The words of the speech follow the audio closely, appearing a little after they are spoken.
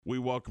we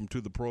welcome to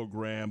the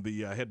program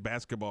the head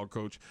basketball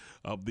coach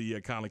of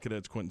the Conley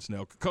Cadets, Quentin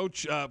Snell.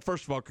 Coach,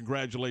 first of all,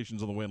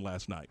 congratulations on the win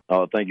last night.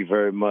 Oh, thank you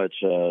very much,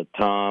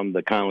 Tom,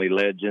 the Conley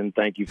legend.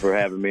 Thank you for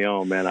having me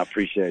on, man. I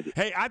appreciate it.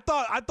 Hey, I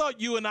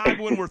thought you and I,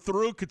 when we're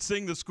through, could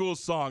sing the school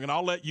song, and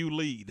I'll let you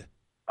lead.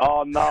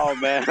 Oh, no,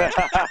 man.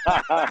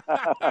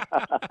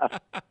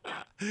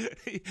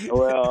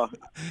 Well,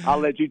 I'll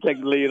let you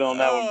take the lead on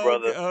that one,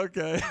 brother.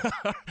 Okay.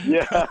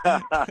 Yeah.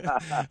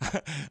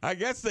 I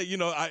guess that,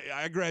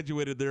 I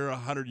graduated there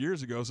 100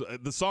 years ago, so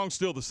the song's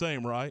still the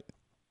same, right?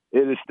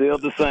 It is still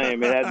the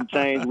same. It hasn't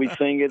changed. We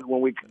sing it when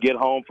we get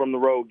home from the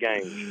road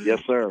games. Yes,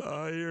 sir.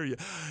 I hear you.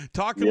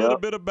 Talk a little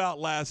bit about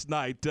last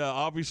night.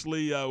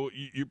 Obviously,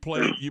 you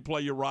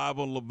play your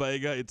rival La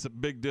Vega. It's a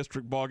big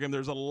district ball game.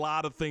 There's a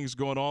lot of things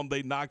going on.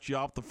 They knocked you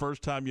off the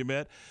first time you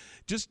met.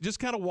 Just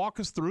kind of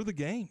walk us through the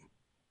game.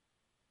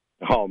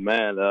 Oh,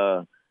 man.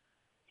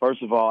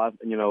 First of all,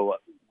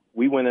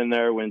 we went in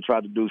there and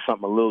tried to do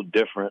something a little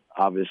different,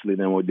 obviously,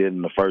 than we did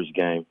in the first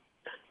game.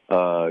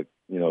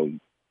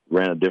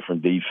 Ran a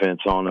different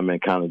defense on them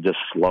and kind of just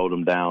slowed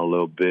them down a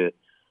little bit.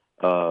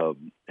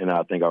 And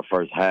I think our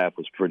first half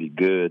was pretty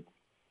good.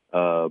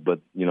 But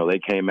they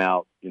came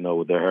out,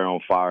 with their hair on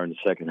fire in the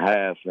second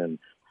half and,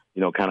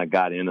 kind of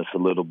got in us a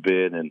little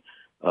bit and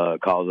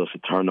caused us to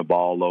turn the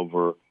ball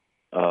over,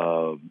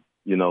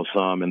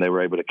 some, and they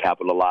were able to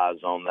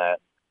capitalize on that.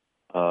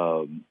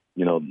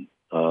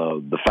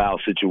 The foul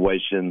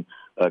situation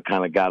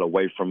kind of got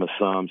away from us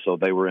some, so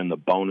they were in the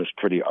bonus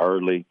pretty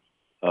early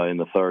in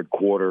the third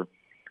quarter.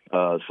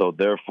 So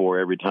therefore,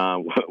 every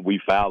time we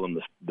foul them,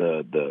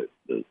 the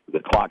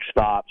clock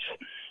stops,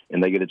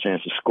 and they get a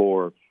chance to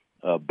score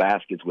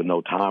baskets with no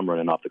time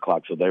running off the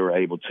clock. So they were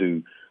able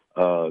to,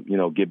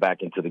 get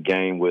back into the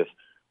game with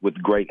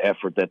great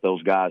effort that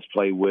those guys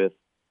play with.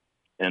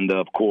 And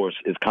of course,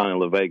 it's kind of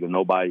La Vega.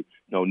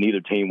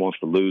 Neither team wants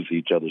to lose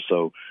each other.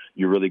 So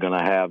you're really going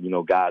to have,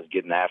 guys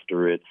getting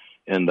after it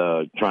and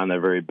trying their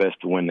very best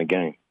to win the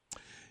game.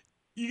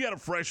 You got a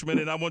freshman,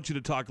 and I want you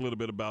to talk a little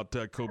bit about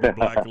Kobe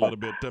Black a little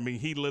bit. I mean,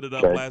 he lit it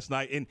up last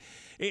night. And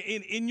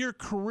in your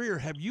career,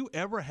 have you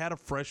ever had a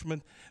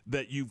freshman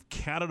that you've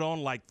counted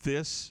on like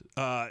this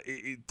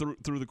through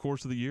the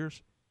course of the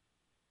years?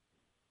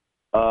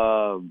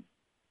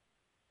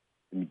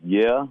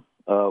 Yeah.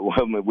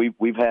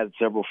 We've had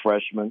several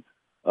freshmen.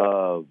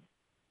 Kobe's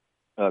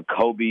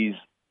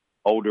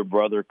older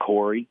brother,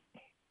 Corey,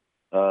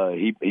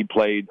 he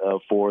played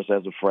for us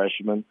as a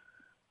freshman.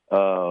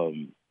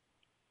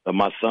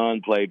 My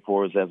son played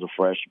for us as a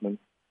freshman,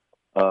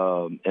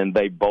 and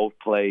they both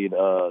played,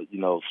 good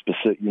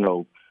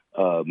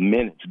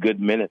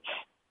minutes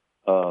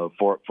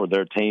for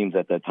their teams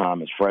at that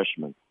time as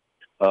freshmen.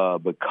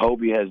 But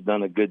Kobe has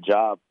done a good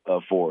job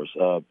for us.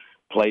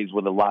 Plays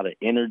with a lot of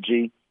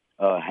energy,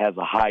 has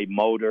a high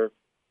motor,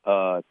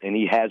 and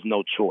he has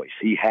no choice.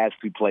 He has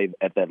to play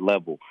at that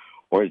level,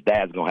 or his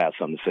dad's going to have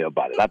something to say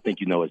about it. I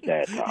think you know his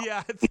dad, Tom.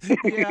 Yeah.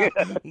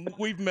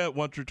 We've met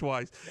once or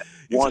twice.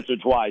 Once or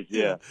twice,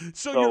 yeah.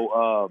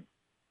 So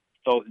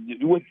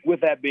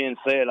with that being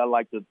said, I'd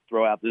like to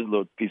throw out this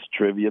little piece of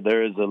trivia.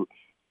 There is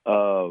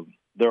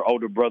their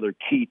older brother,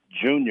 Keith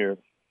Jr.,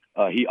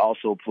 he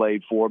also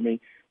played for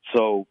me.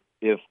 So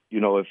if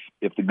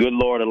the good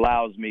Lord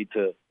allows me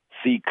to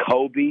see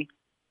Kobe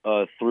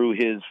through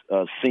his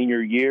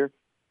senior year,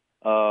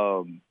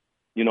 I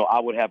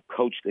would have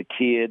coached a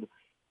kid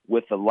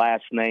with the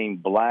last name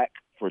Black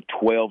for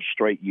 12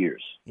 straight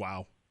years.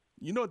 Wow.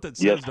 You know what that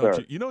says, yes, don't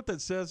sir. you? You know what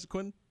that says,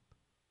 Quentin?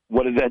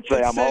 What does that say?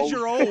 It I'm says old?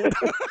 You're old.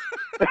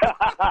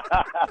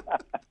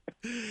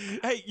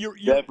 Hey, you're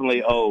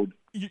definitely old.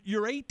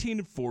 You're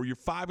 18-4. You're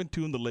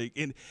 5-2 in the league.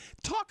 And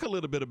talk a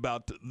little bit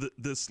about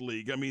this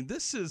league. I mean,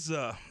 this is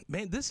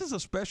this is a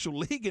special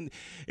league, and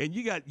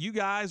you got you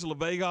guys, La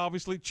Vega,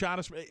 obviously,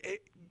 China.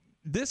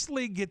 This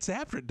league gets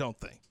after it, don't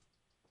they?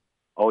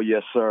 Oh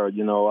yes, sir.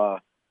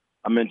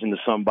 I mentioned to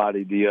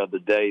somebody the other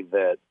day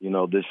that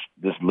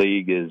this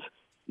league is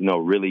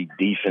really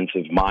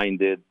defensive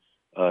minded.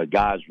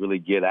 Guys really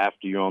get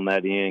after you on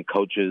that end.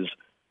 Coaches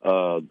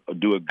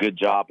do a good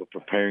job of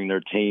preparing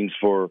their teams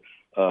for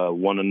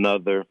one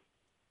another.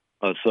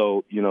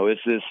 So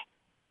it's just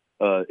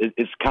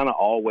it's kind of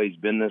always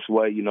been this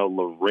way.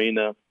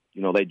 Lorena,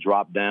 they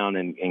dropped down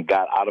and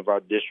got out of our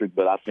district,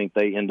 but I think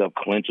they end up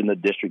clinching the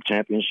district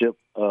championship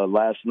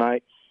last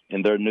night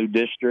in their new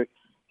district.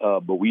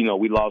 But we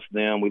lost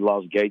them, we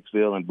lost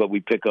Gatesville, but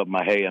we pick up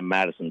Mahé and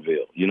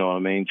Madisonville. You know what I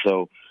mean?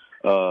 So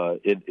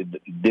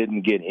it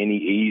didn't get any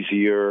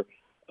easier.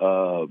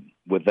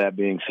 With that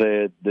being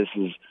said,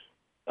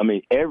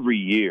 every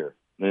year,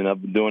 and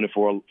I've been doing it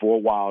for a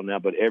while now,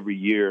 but every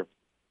year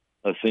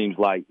it seems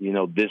like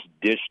this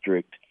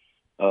district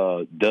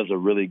does a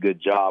really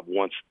good job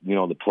once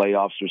the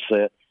playoffs are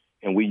set,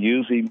 and we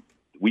usually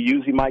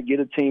might get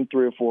a team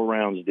 3 or 4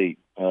 rounds deep.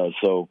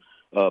 So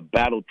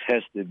battle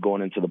tested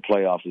going into the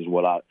playoffs is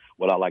what I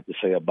like to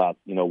say about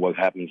what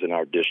happens in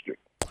our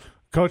district.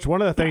 Coach,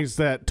 one of the things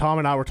that Tom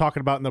and I were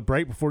talking about in the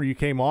break before you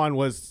came on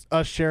was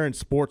us sharing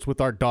sports with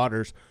our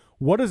daughters.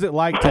 What is it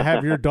like to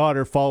have your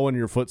daughter follow in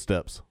your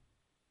footsteps?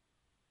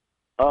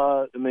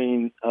 I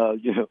mean, I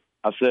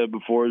said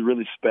before, it's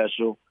really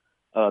special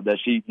that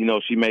she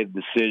made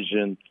a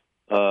decision,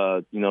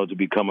 to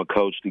become a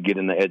coach, to get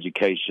into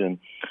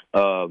education.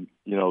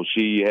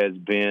 She has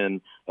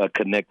been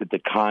connected to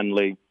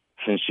Conley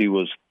since she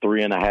was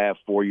 3.5,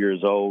 4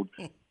 years old.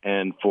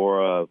 And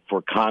for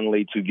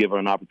Conley to give her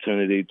an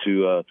opportunity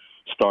to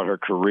start her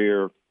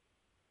career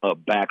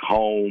back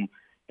home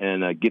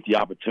and get the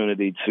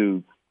opportunity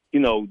to,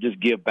 just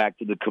give back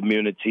to the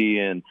community.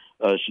 And,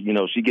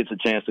 she gets a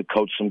chance to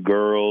coach some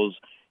girls,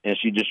 and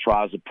she just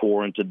tries to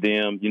pour into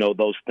them,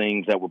 those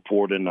things that were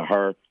poured into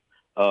her.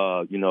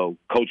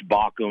 Coach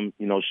Baucom,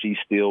 she's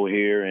still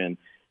here, and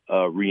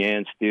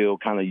Rianne still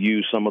kind of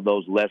used some of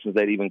those lessons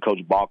that even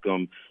Coach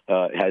Baucom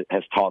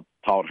has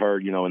taught her,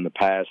 in the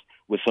past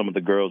with some of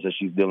the girls that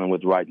she's dealing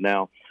with right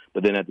now.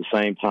 But then at the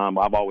same time,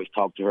 I've always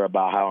talked to her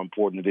about how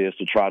important it is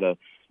to try to,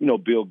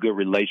 build good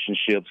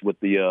relationships with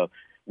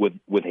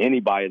with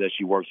anybody that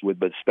she works with,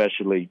 but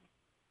especially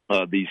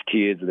these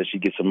kids that she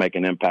gets to make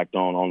an impact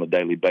on a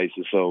daily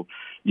basis. So,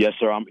 yes,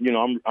 sir,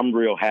 I'm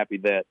real happy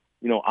that,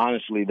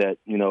 honestly, that,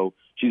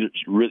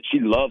 she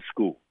loves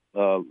school.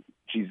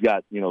 She's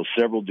got,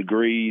 several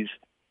degrees,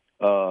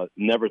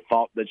 never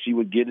thought that she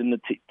would get into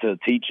to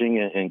teaching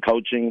and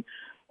coaching,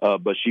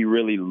 but she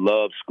really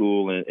loves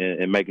school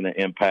and making an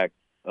impact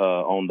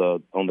on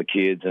the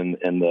kids and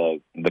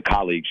the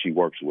colleagues she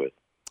works with.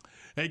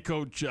 Hey,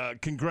 Coach,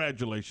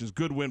 congratulations.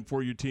 Good win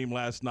for your team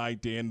last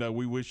night, and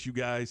we wish you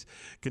guys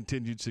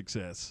continued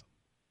success.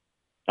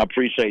 I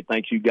appreciate it.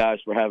 Thank you guys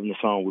for having us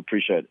on. We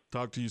appreciate it.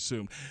 Talk to you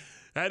soon.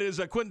 That is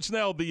Quentin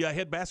Snell, the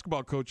head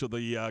basketball coach of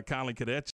the Conley Cadets.